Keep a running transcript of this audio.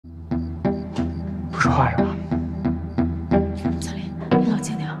说话是吧？江林，你冷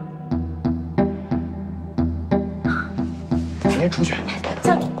静点。江林，出去。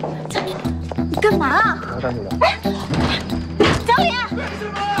江林，你干嘛啊？不要单独聊。江林，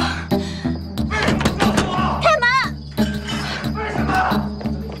开门！为什么？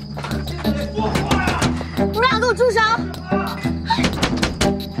你说话呀！你们俩给我住手！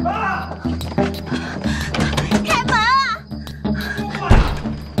开门啊！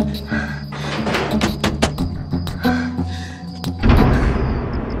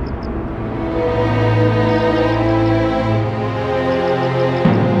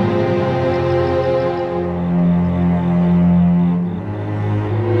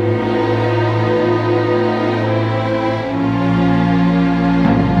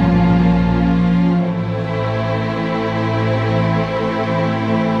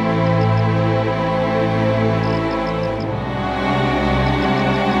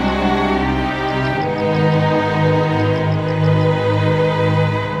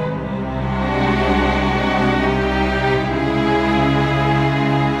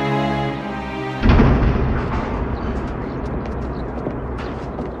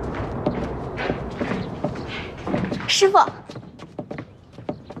师傅，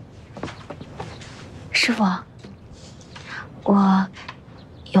师傅，我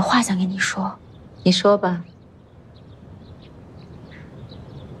有话想跟你说。你说吧。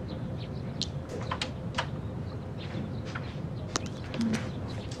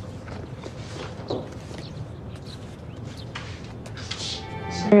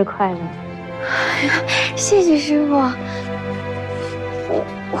生日快乐！哎呀，谢谢师傅。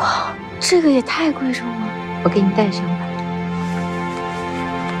哇，这个也太贵重了。我给你带上吧。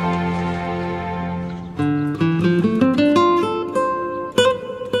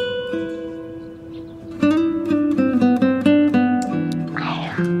哎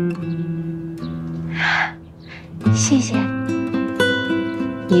呀，谢谢。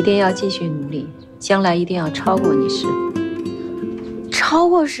你一定要继续努力，将来一定要超过你师傅。超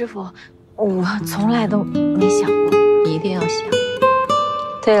过师傅，我从来都没想过。你一定要想。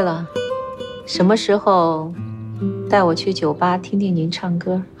对了。什么时候带我去酒吧听听您唱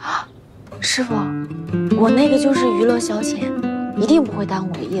歌？师傅，我那个就是娱乐消遣，一定不会耽误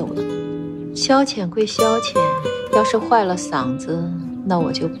我的业务的。消遣归消遣，要是坏了嗓子，那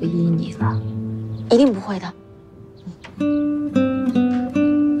我就不依你了。一定不会的。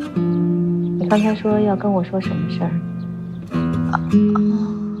你刚才说要跟我说什么事儿？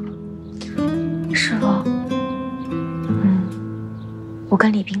师傅，我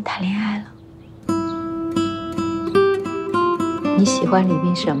跟李斌谈恋爱了。你喜欢李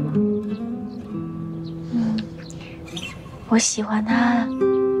斌什么？我喜欢他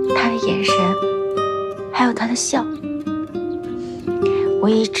的眼神，还有他的笑。我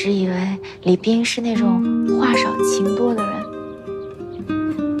一直以为李斌是那种话少情多的人，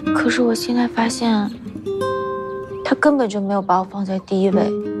可是我现在发现，他根本就没有把我放在第一位，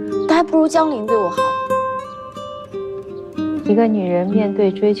他还不如江林对我好。一个女人面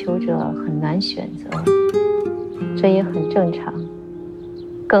对追求者很难选择，这也很正常。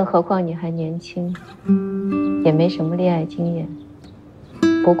更何况你还年轻，也没什么恋爱经验。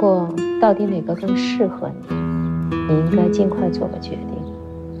不过，到底哪个更适合你，你应该尽快做个决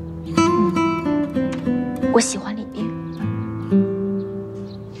定。我喜欢李斌。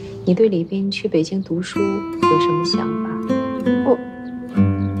你对李斌去北京读书有什么想法？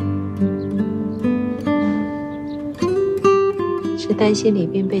是担心李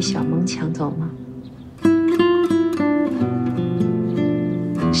斌被小萌抢走吗？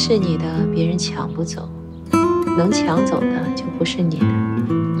是你的，别人抢不走；能抢走的就不是你的。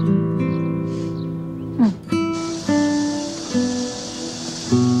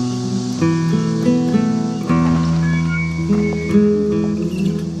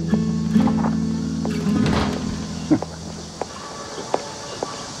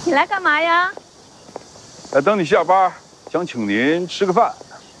你来干嘛呀？等你下班，想请您吃个饭。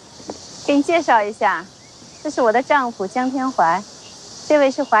给你介绍一下，这是我的丈夫江天怀，这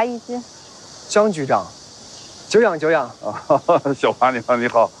位是华玉芝。江局长，久仰久仰啊！小华你好，你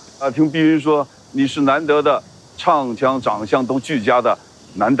好啊！听碧云说你是难得的唱腔、长相都俱佳的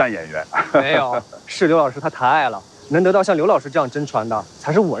男旦演员。没有，是刘老师他抬爱了，能得到像刘老师这样真传的，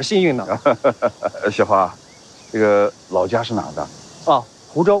才是我幸运呢。小华，这个老家是哪的？哦，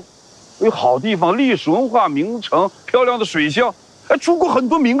湖州。有好地方，历史文化名城，漂亮的水乡，还出过很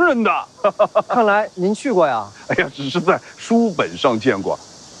多名人的。看来您去过呀？哎呀，只是在书本上见过，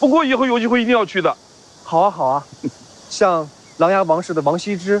不过以后有机会一定要去的。好啊，好啊。像琅琊王氏的王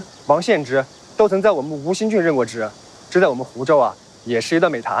羲之、王献之，都曾在我们吴兴郡任过职，这在我们湖州啊，也是一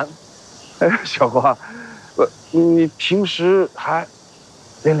段美谈。哎，小花，你平时还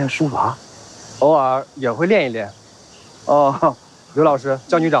练练书法？偶尔也会练一练。哦，刘老师，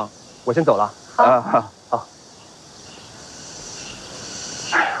张局长，我先走了。好。好。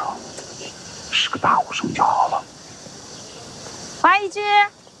哎呦，是个大武生就好了。华一之，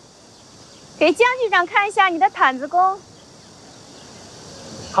给江局长看一下你的毯子功。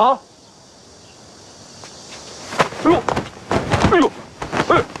好。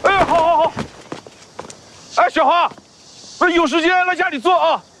好。哎，小花，有时间来家里坐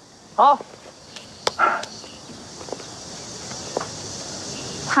啊。好。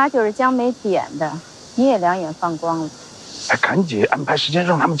他就是江梅点的，你也两眼放光了。哎，赶紧安排时间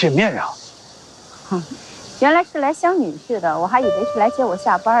让他们见面呀。哼，原来是来相女婿的，我还以为是来接我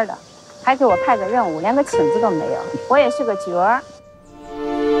下班的，还给我派个任务，连个请字都没有。我也是个角儿。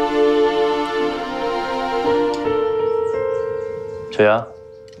小杨，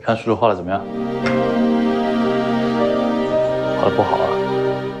看叔叔画的怎么样？画的不好啊，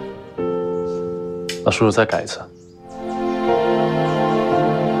那叔叔再改一次。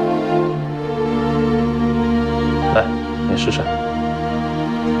来，你试试。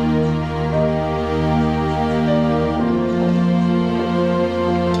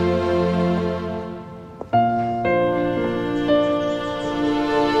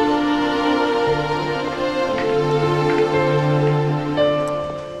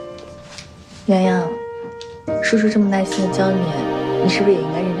洋洋，叔叔这么耐心的教你，你是不是也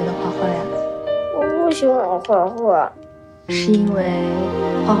应该认真的画画呀？我不喜欢画画，是因为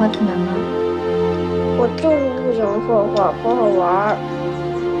画画太难吗？我就是不喜欢画画，不好玩。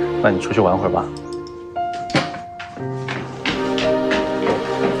那你出去玩会儿吧。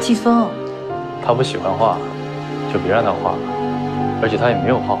季风，他不喜欢画，就别让他画了，而且他也没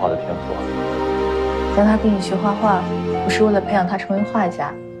有画画的天赋。让他跟你学画画，不是为了培养他成为画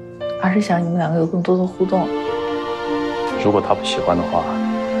家，而是想让你们两个有更多的互动。如果他不喜欢的话，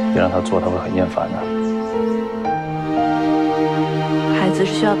别让他做，他会很厌烦的。孩子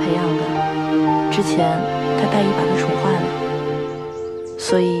是需要培养的。之前他大姨把他宠坏了，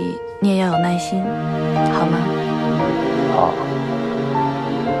所以你也要有耐心，好吗？好。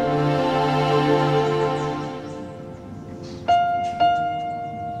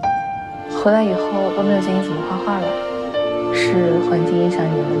回来以后都没有见你怎么画画了，是环境影响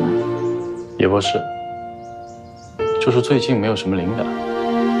你了吗？也不是，就是最近没有什么灵感。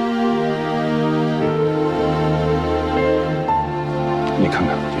你看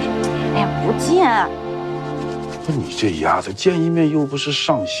看，就是。哎呀，不见。不，你这丫头见一面又不是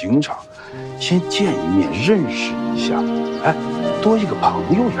上刑场，先见一面认识一下，哎，多一个朋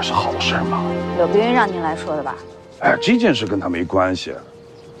友也是好事嘛。柳冰云让您来说的吧？哎，这件事跟他没关系。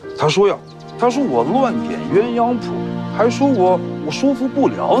他说我乱点鸳鸯谱，还说我说服不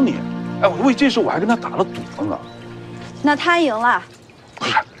了你。哎，我为这事我还跟他打了赌呢。那他赢了。不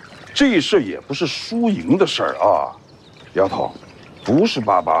是，这事也不是输赢的事儿啊，丫头，不是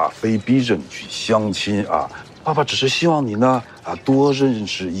爸爸非逼着你去相亲啊，爸爸只是希望你呢多认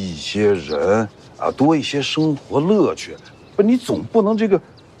识一些人多一些生活乐趣。不，你总不能这个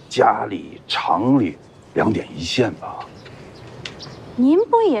家里厂里两点一线吧？您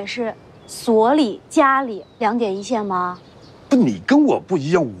不也是所里家里两点一线吗？不，你跟我不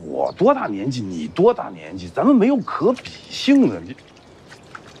一样，我多大年纪，你多大年纪，咱们没有可比性的。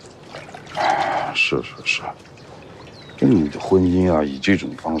是，你的婚姻以这种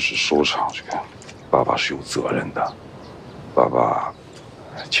方式收场，这个爸爸是有责任的，爸爸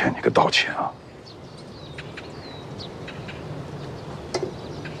欠你个道歉啊。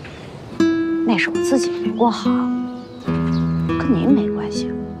那是我自己不够好，跟您没关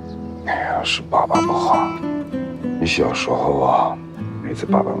系。哎呀，是爸爸不好。你小时候没在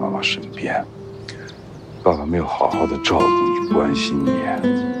爸爸妈妈身边，爸爸没有好好的照顾你、关心你，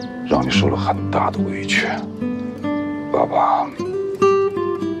让你受了很大的委屈。爸爸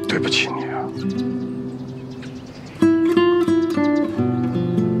对不起你啊。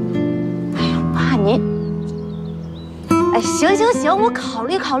哎呀，爸您，哎，行，我考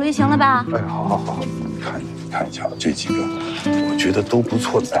虑考虑，行了吧？哎，好，看一下这几个，我觉得都不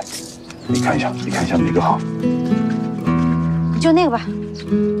错的。哎，你看一下哪个好？就那个吧。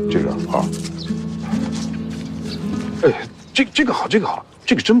这个好。哎，这个好，这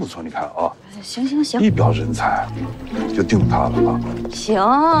个真不错，你看啊。行，一表人才，就定他了啊。行。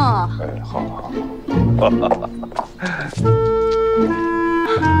哎，好。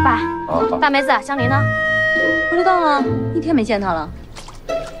爸，大梅子，香菱呢？不知道啊，一天没见她了。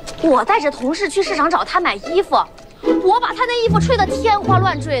我带着同事去市场找她买衣服，我把她那衣服吹得天花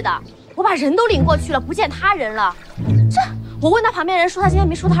乱坠的，我把人都领过去了，不见她人了。这，我问她旁边人说她今天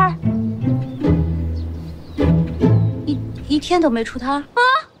没出摊，天都没出摊啊！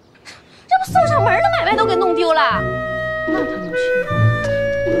这不送上门的买卖都给弄丢了，那他能去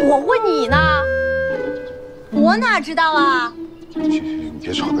哪？我问你呢，我哪知道啊？行，你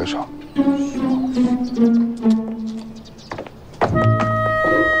别吵，别吵。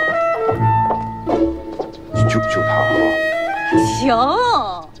就他啊。行。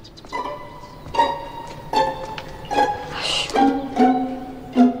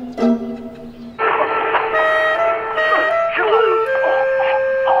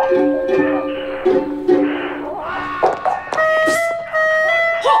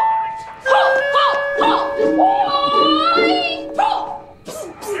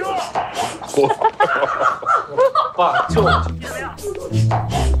爸，救我！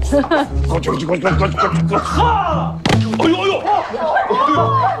快！哈！哎呦！哎呀，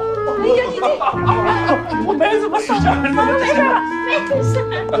你我没怎么受伤，没事。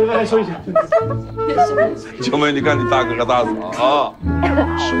来休息。小梅，你看你大哥和大嫂啊，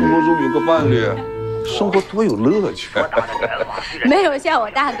生活中有个伴侣，生活多有乐趣。没有像我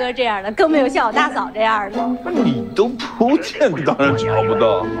大哥这样的，更没有像我大嫂这样的。你都不见，当然找不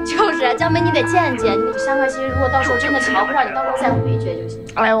到。就是啊，江梅，你得见见。你3块钱，如果到时候真的瞧不上，你到时候再回绝就行。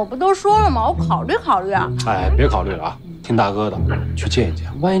哎，我不都说了吗？我考虑考虑啊。哎，别考虑了啊，听大哥的，去见一见。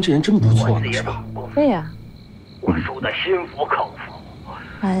万一这人真不错呢，是吧？对呀。我输得心服口服。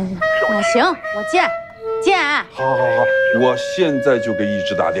哎，那行，我见。好，我现在就给一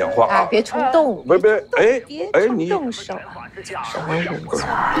直打电话啊！别冲动，别，哎，你动手啊！稍微忍一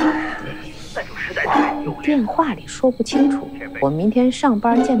下。你电话里说不清楚，我明天上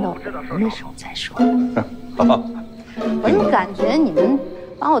班见到人的时候再说。我怎么感觉你们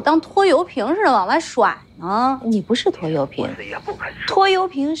把我当拖油瓶似的往外甩呢？你不是拖油瓶，拖油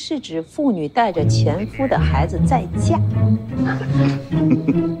瓶是指妇女带着前夫的孩子再嫁。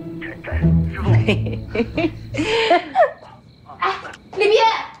哎，李斌，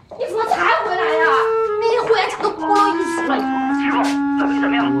你怎么才回来呀？那些会员场都包到一起了。怎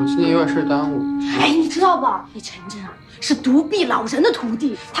么样？我今天有点事耽误。哎，你知道吧？那陈真啊，是独臂老人的徒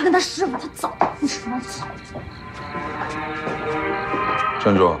弟，他跟他师傅，他早不吃那草。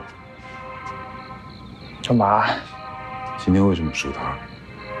站住！干嘛？今天为什么收摊？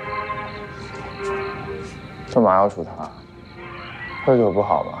干嘛要收摊？喝酒不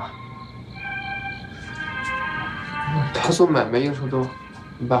好吗？他做买卖应酬多，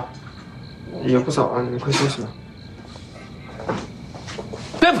你爸也不早了，你们快休息吧。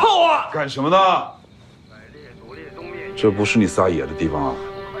别碰我！干什么呢？这不是你撒野的地方啊！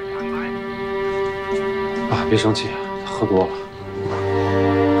啊，别生气，喝多了。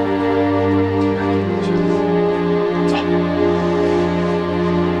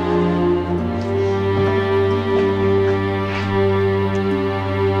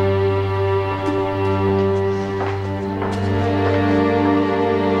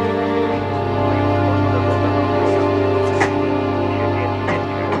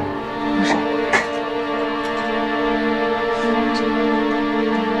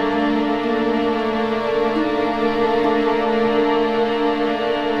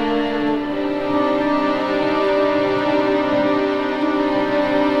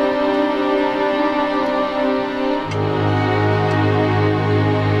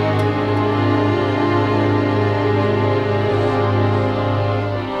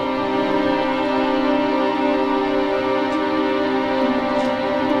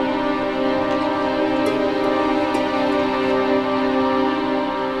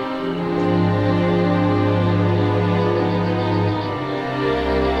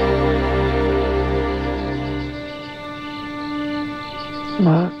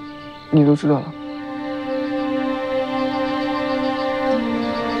妈，你都知道了。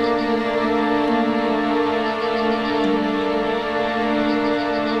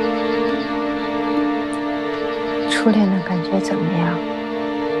初恋的感觉怎么样？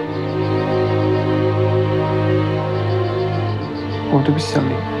我对不起小林。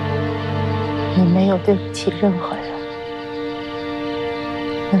你没有对不起任何人，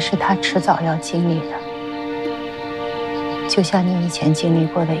那是他迟早要经历的。就像你以前经历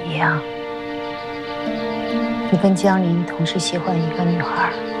过的一样，你跟江林同时喜欢一个女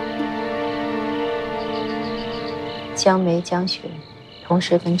孩，江梅、江雪同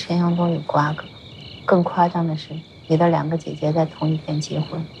时跟陈阳东有瓜葛。更夸张的是，你的2个姐姐在同一天结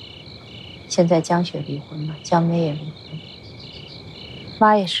婚。现在江雪离婚了，江梅也离婚，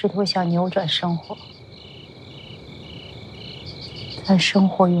妈也试图想扭转生活，但生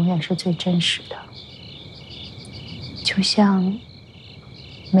活永远是最真实的。就像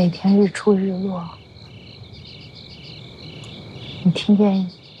每天日出日落，你听见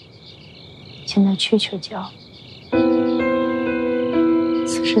现在蛐蛐叫，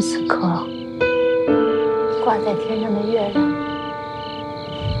是此刻，挂在天上的月亮，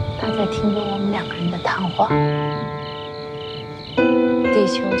它在听着我们两个人的谈话。地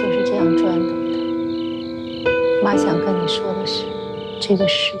球就是这样转动的。妈想跟你说的是，这个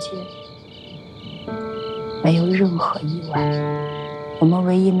世界没有任何意外，我们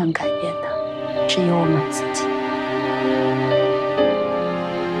唯一能改变的，只有我们自己。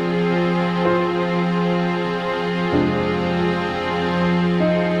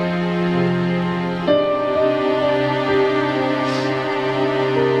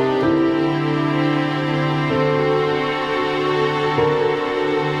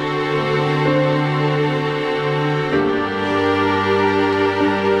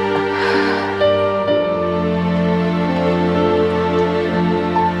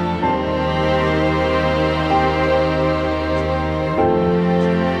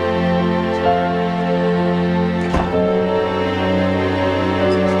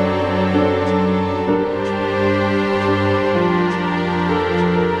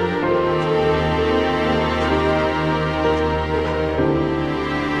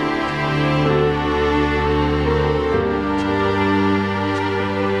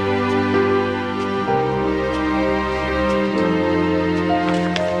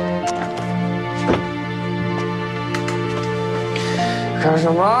干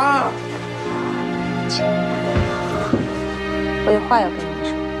什么？我有话要跟你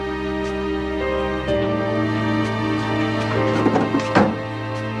说。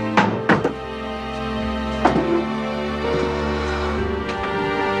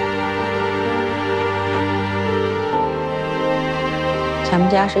咱们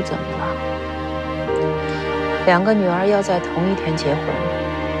家是怎么了？2个女儿要在同一天结婚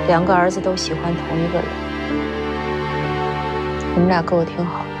，2个儿子都喜欢同一个人。你们俩给我听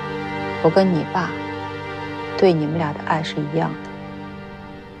好了，我跟你爸对你们俩的爱是一样的。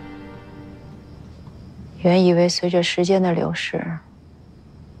原以为随着时间的流逝，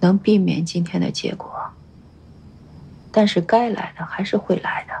能避免今天的结果，但是该来的还是会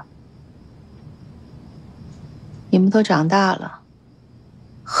来的。你们都长大了，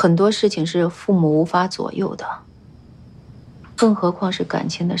很多事情是父母无法左右的，更何况是感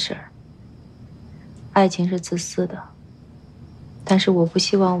情的事儿。爱情是自私的。但是我不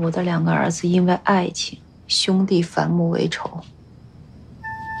希望我的2个儿子因为爱情兄弟反目为仇。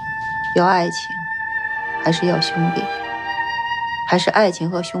要爱情还是要兄弟，还是爱情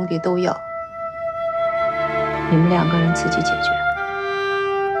和兄弟都要？你们2个人自己解决。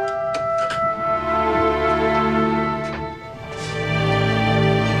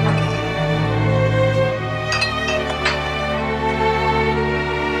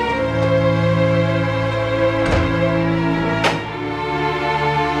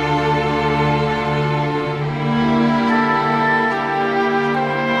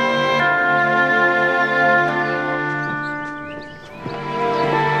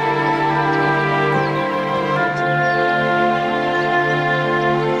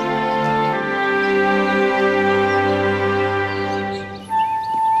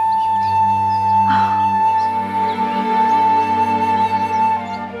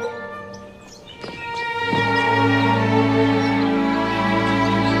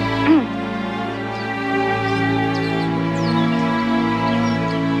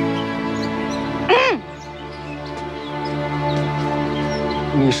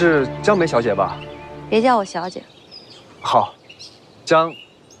你是江梅小姐吧？别叫我小姐。好，江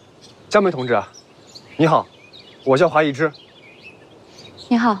梅同志，你好，我叫华一之。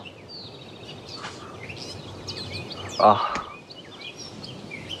你好。啊，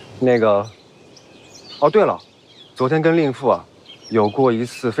那个，哦对了，昨天跟令父有过一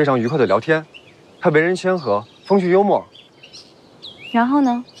次非常愉快的聊天，他为人谦和，风趣幽默。然后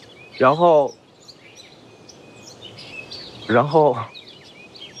呢？然后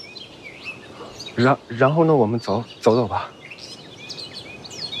呢？我们走走吧。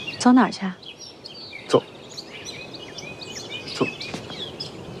走哪儿去？走。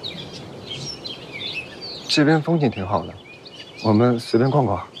这边风景挺好的，我们随便逛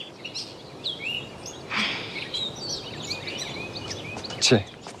逛。请。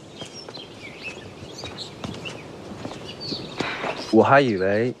我还以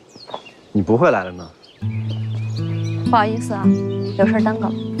为你不会来了呢。不好意思啊，有事耽搁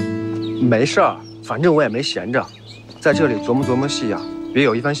了。没事儿，反正我也没闲着，在这里琢磨琢磨戏别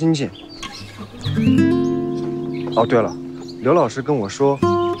有一番心境。哦，对了，刘老师跟我说，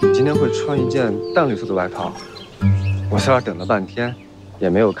你今天会穿一件淡绿色的外套。我在这儿等了半天，也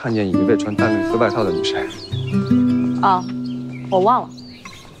没有看见一位穿淡绿色外套的女生。哦，我忘了。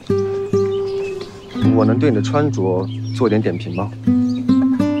我能对你的穿着做点点评吗？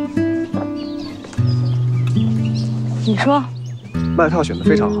你说，外套选的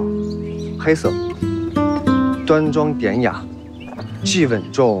非常好，黑色，端庄典雅，既稳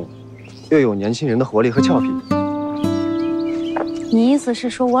重，又有年轻人的活力和俏皮。你意思是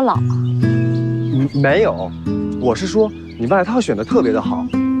说我老？没有，我是说你外套选的特别的好，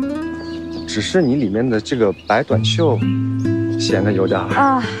只是你里面的这个白短袖显得有点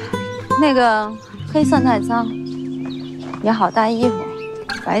啊，那个黑色耐脏，也好搭衣服，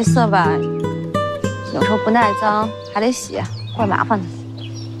白色吧，有时候不耐脏还得洗，怪麻烦的。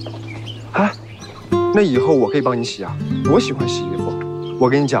哎，那以后我可以帮你洗啊，我喜欢洗衣服。我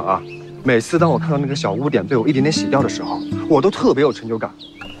跟你讲啊，每次当我看到那个小污点被我一点点洗掉的时候，我都特别有成就感，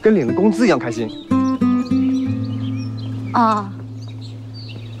跟领了工资一样开心。啊，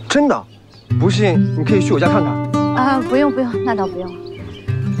真的，不信你可以去我家看看。啊，不用，那倒不用。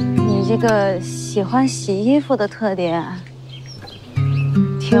你这个喜欢洗衣服的特点，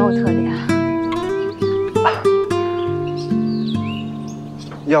挺有特点。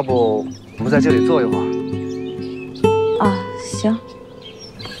要不我们在这里坐一会儿？啊，行。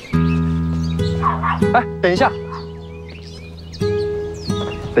哎，等一下，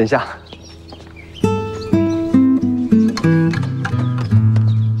等一下。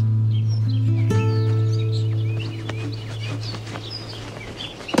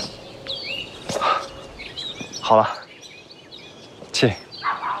好了，请。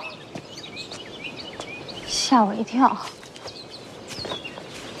吓我一跳。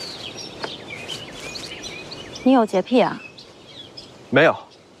你有洁癖啊？没有，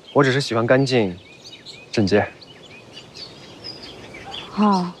我只是喜欢干净、整洁。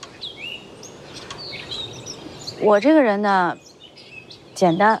哦，我这个人呢，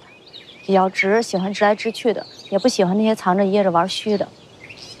简单，比较直，喜欢直来直去的，也不喜欢那些藏着掖着玩虚的。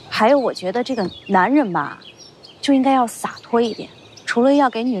还有，我觉得这个男人吧，就应该要洒脱一点，除了要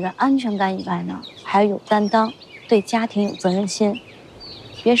给女人安全感以外呢，还要有担当，对家庭有责任心，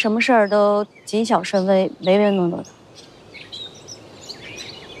别什么事儿都谨小慎微、唯唯诺诺的。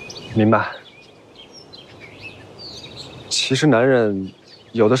明白。其实男人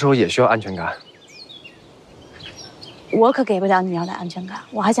有的时候也需要安全感。我可给不了你要的安全感，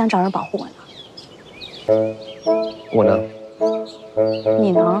我还想找人保护我呢。我能。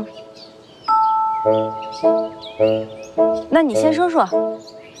你能？那你先说说，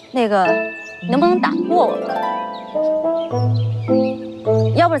那个能不能打得过我吧？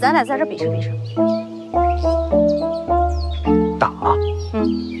要不咱俩在这比试比试。打？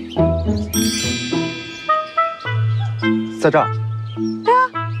嗯。在这儿？对啊，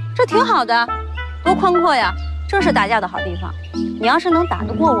这挺好的，多宽阔呀，正是打架的好地方。你要是能打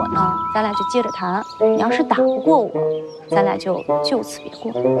得过我呢，咱俩就接着谈；你要是打不过我，咱俩就就此别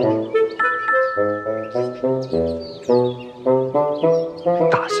过。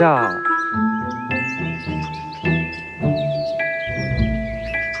打架？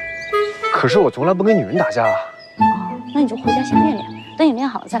可是我从来不跟女人打架啊。哦，那你就回家先练练，等你练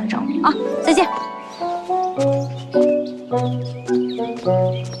好了再来找我啊！再见。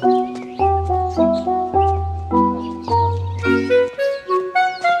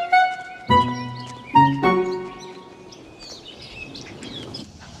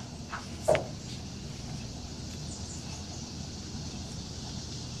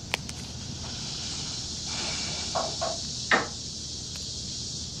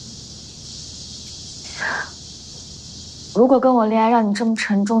如果跟我恋爱让你这么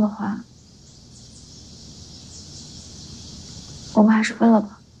沉重的话，我们还是分了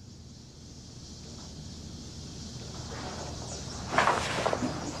吧。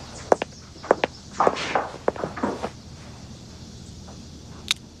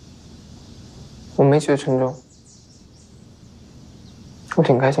我没觉得沉重，我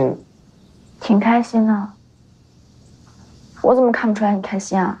挺开心的。挺开心的。我怎么看不出来你开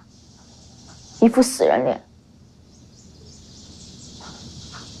心啊？一副死人脸。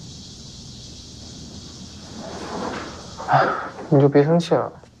你就别生气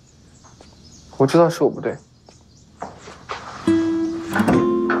了，我知道是我不对。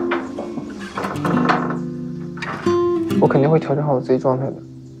我肯定会调整好我自己状态的。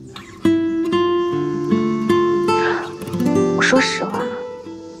我说实话，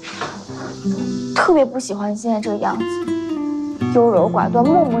特别不喜欢你现在这个样子，优柔寡断、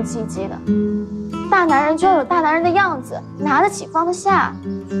磨磨唧唧的。大男人就要有大男人的样子，拿得起放得下。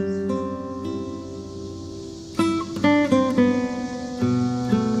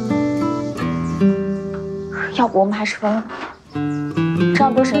要不我们还是分了吧，这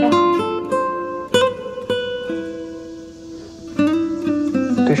样对谁都好。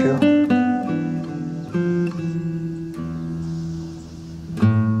对谁都好。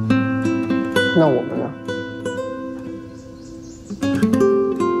那我们呢？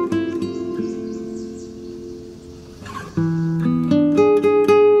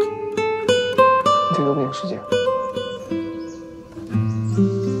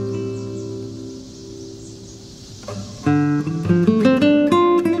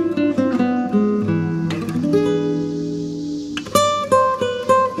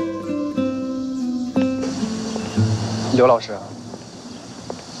刘老师，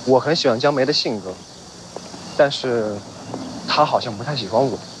我很喜欢江梅的性格，但是她好像不太喜欢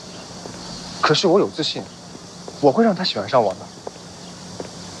我。可是我有自信，我会让她喜欢上我的。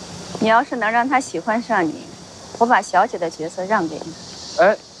你要是能让她喜欢上你，我把小姐的角色让给你。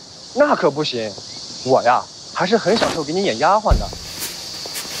哎，那可不行，我呀还是很享受给你演丫鬟的。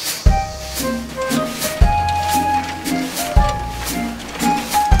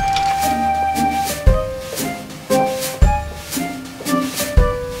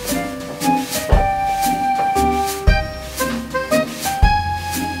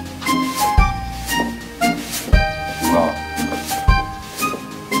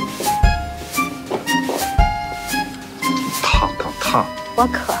我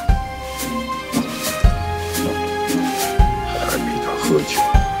渴。还陪他喝酒。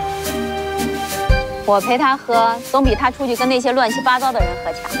我陪他喝，总比他出去跟那些乱七八糟的人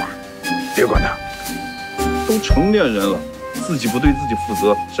喝强吧？别管他，都成年人了，自己不对自己负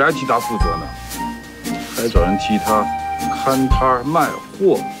责，谁还替他负责呢？还找人替他看摊卖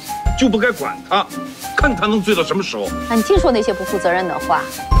货，就不该管他，看他能醉到什么时候。你净说那些不负责任的话，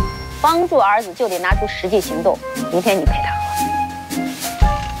帮助儿子就得拿出实际行动。明天你陪他喝。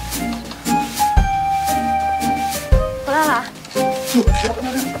回来了。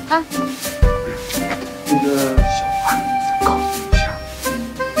啊，那个小安再考虑一下。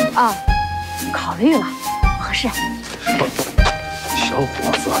啊，考虑了，合适。小伙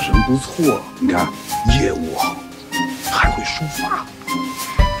子人不错，你看业务好，还会书法。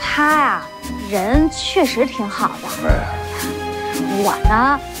他呀，人确实挺好的。哎，我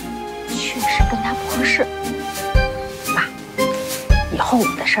呢，确实跟他不合适。爸，以后我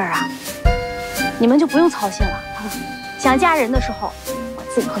的事儿啊，你们就不用操心了啊。想嫁人的时候，我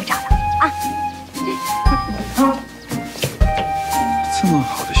自己会找的啊。这么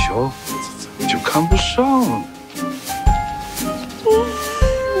好的小伙子，怎么就看不上呢？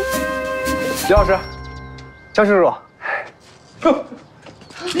李老师，江师叔，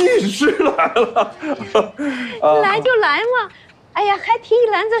你是来了，来就来嘛。哎呀，还提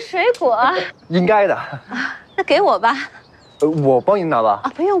一篮子水果。应该的。那给我吧。我帮您拿吧。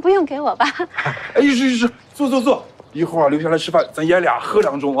啊，不用不用，给我吧。哎，是，坐。一会儿留下来吃饭，咱爷俩喝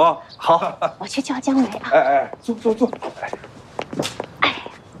2盅啊。好，我去叫江梅啊。哎，坐。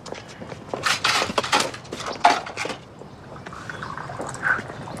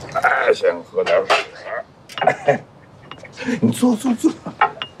哎，先喝点水。哎，你坐。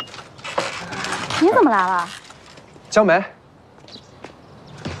你怎么来了？江梅，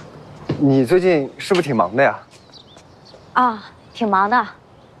你最近是不是挺忙的呀？啊，挺忙的。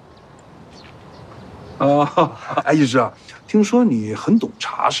哎，医师，听说你很懂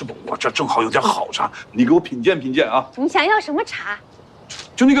茶是吧？我这正好有点好茶，你给我品鉴品鉴啊。你想要什么茶？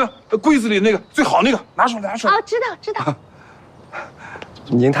就那个柜子里那个最好那个，拿出来。哦，知道。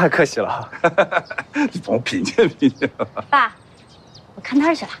您太客气了。你帮我品鉴品鉴。爸，我看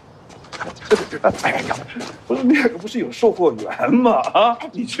摊去了。哎呀，不是那个不是有售货员吗？啊，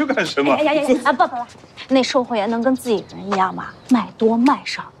你去干什么？哎，不，那售货员能跟自己人一样吗？卖多卖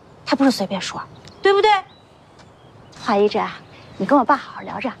少，他不是随便说，对不对？华一这，你跟我爸好好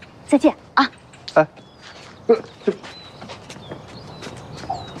聊着，再见啊！哎，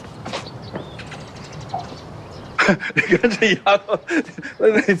你看这丫头，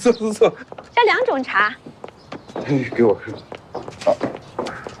你坐。这2种茶。给我。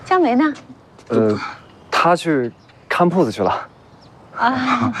江梅呢？他去看铺子去了。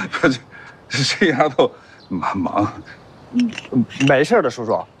啊，这丫头蛮忙。没事的，叔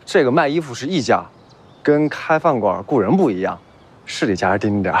叔，这个卖衣服是一家，跟开饭馆雇人不一样，是得加着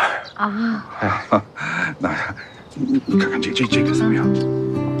盯着点啊。哎，那你看看这个怎么样？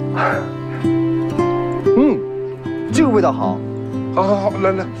这个味道好。好，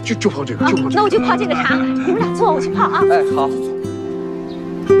来，就泡这个，就泡这个。那我就泡这个茶，你们俩坐，我去泡啊。哎，好。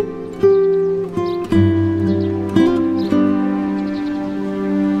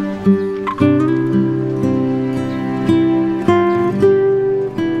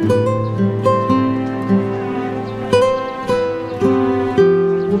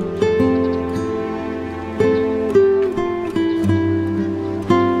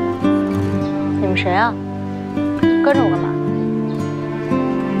你们谁啊？跟着我干嘛？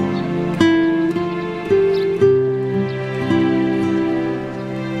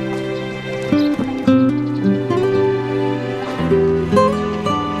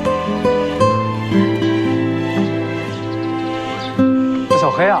小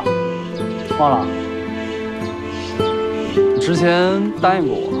黑啊，忘了，你之前答应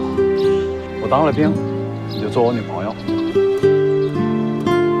过我当了兵，你就做我女朋友。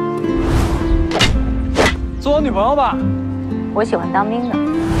做我女朋友吧？我喜欢当兵的。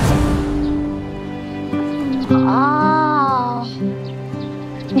哦，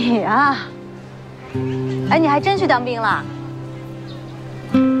你啊，哎，你还真去当兵了？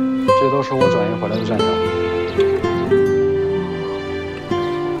这都是我转移回来的战场。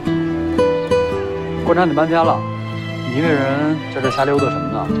观察你半天了，你一个人在这瞎溜达什么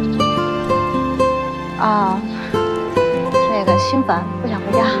呢？啊，那个心烦，不想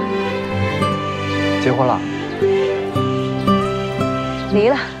回家。结婚了？离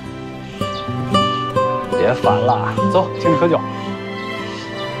了。别烦了，走，请你喝酒。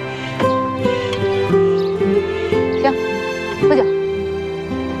行，喝酒。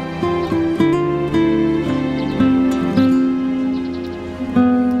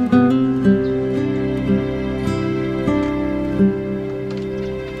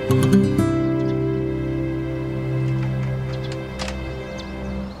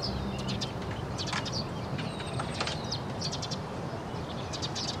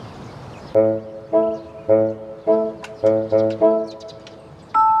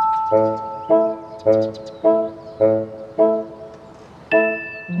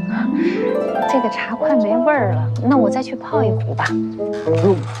这个茶快没味儿了，那我再去泡一壶吧。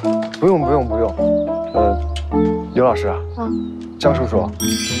不用。刘老师啊，张叔叔，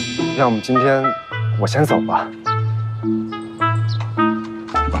要么今天我先走吧。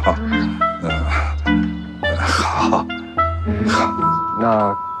好，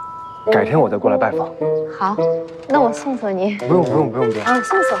那改天我再过来拜访。好，那我送送你。不用。啊，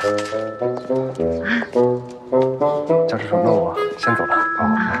送送。张叔叔，那我先走了。好。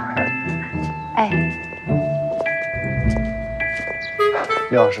哎，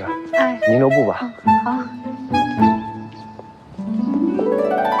刘老师，哎，您留步吧。好。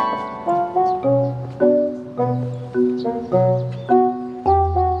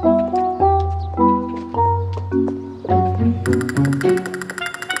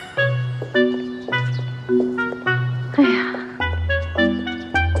哎呀，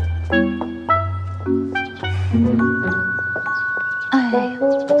哎呀，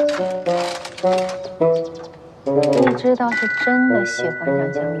不知道是真的喜欢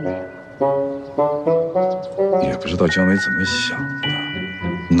上江梅了，也不知道姜维怎么想的，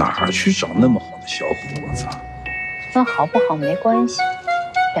哪儿去找那么好的小伙子？跟好不好没关系，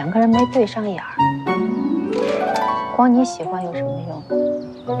两个人没对上眼儿。光你喜欢有什么用？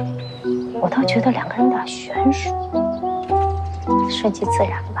我倒觉得两个人有点悬殊，顺其自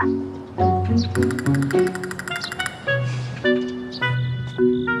然吧。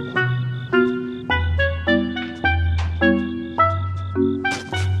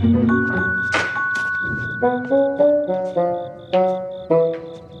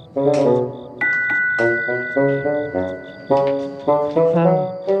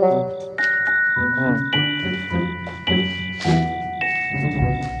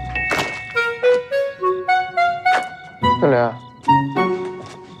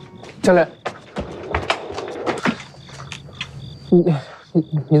教练，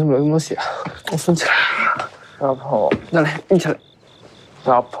你怎么流那么多血？我生气了！不要碰我！教练，你起来！不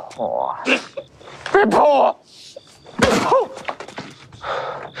要碰我！别碰我！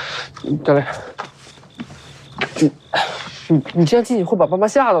教练，你这样进去会把爸妈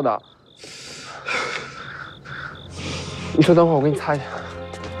吓到的。你稍等会儿，我给你擦一下。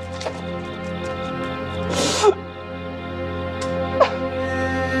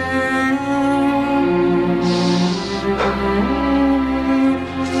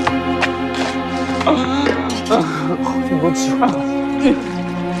你给我起来！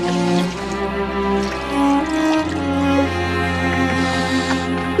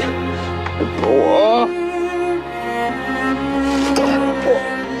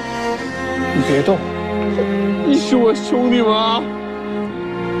你别动！你是我兄弟吗？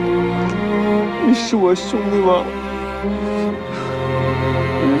你是我兄弟吗？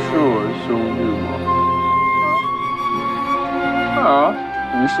你是我兄弟吗？啊？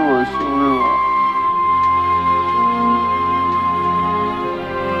你是我兄弟吗？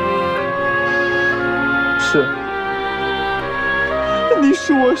是。你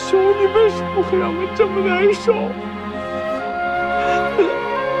是我兄弟，为什么会让我这么难受？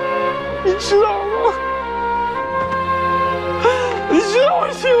你知道吗？你知道我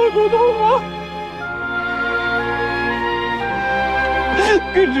心有多痛吗？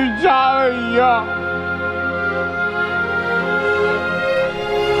跟只渣儿一样，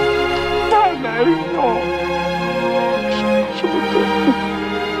太难受。什么对我？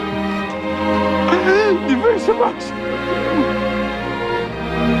你为什么要这么对我？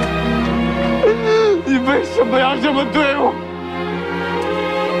你为什么要这么对我？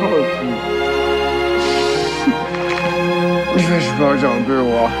何这样对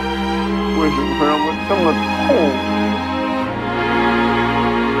我？为什么会让我这么痛？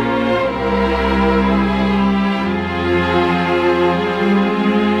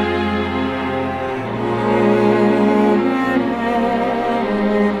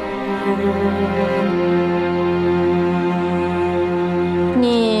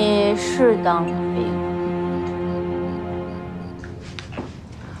你是当了兵。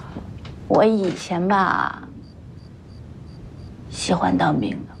我以前吧，喜欢当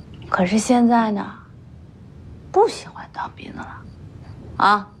兵的，可是现在呢，不喜欢当兵的了。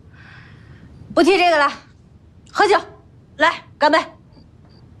啊，不提这个了，喝酒，来干杯！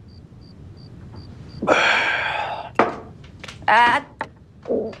哎。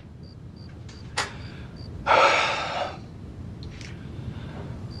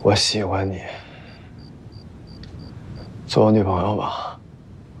我喜欢你，做我女朋友吧。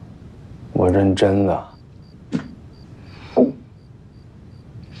我认真的。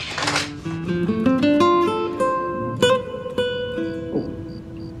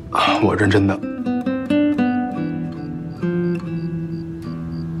我认真的。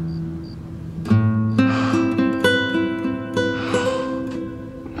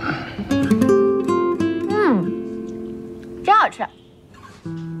真好吃。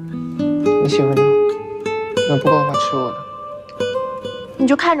你喜欢的，那不够的话吃我的。你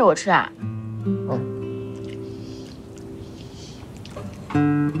就看着我吃啊。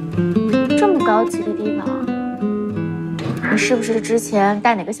这么高级的地方，你是不是之前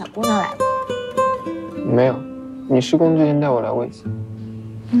带哪个小姑娘来的？没有，你施工之前带我来过一次。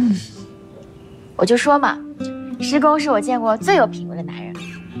我就说嘛，施工是我见过最有品味的男人，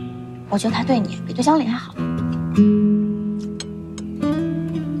我觉得他对你比对江林还好。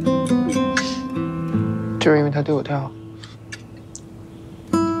就是因为他对我太好，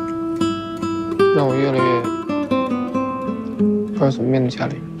让我越来越不知道怎么面对家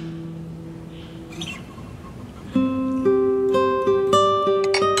里。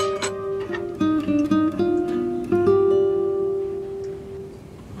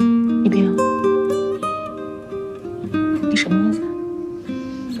一平，你什么意思？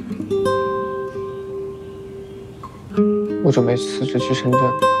我准备辞职去深圳。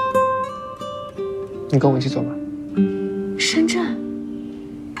你跟我一起走吧。深圳？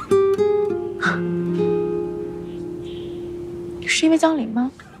是因为江林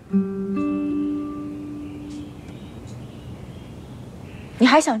吗？你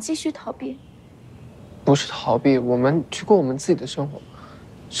还想继续逃避？不是逃避，我们去过我们自己的生活。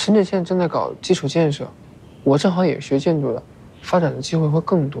深圳现在正在搞基础建设，我正好也是学建筑的，发展的机会会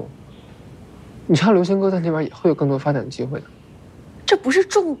更多。你像刘星哥在那边也会有更多发展的机会的。这不是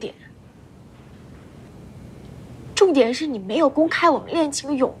重点。重点是你没有公开我们恋情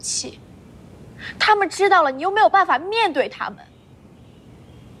的勇气，他们知道了，你又没有办法面对他们。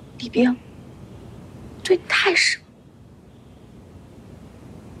李冰，对你太失望。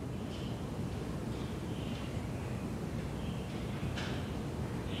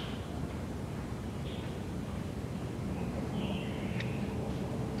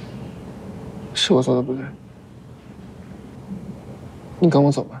是我做的不对，你跟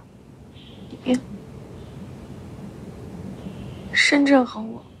我走吧。李冰。深圳和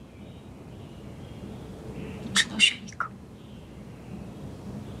我，只能选一个。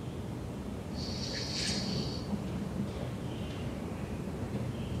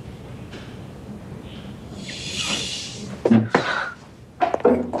这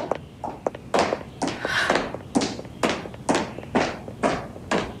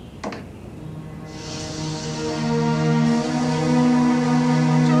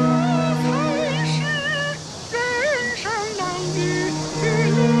才是人生难遇。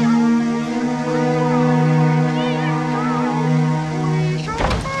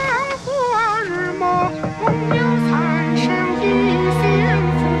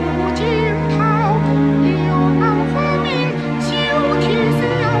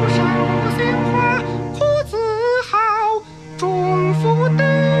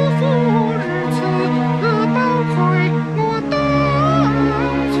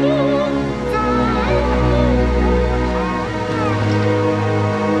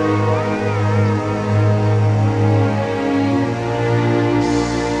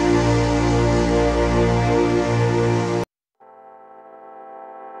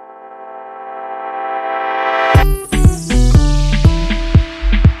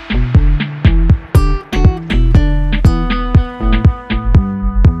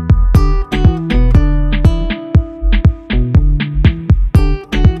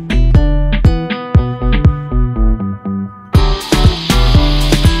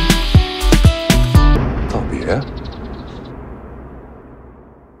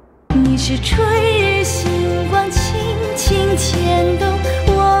是春日星光轻轻牵动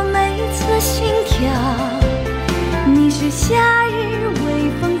我每次心跳，你是夏日微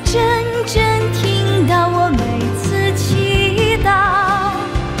风阵阵听到我每次祈祷。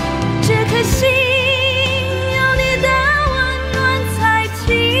这颗心有你的温暖才晴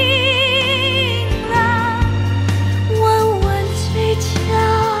朗，弯弯嘴角，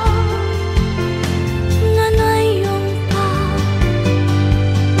暖暖拥抱，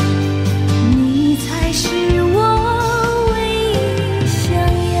你才是我唯一想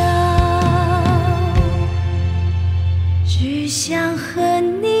要，只想和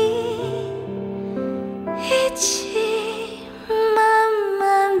你一起。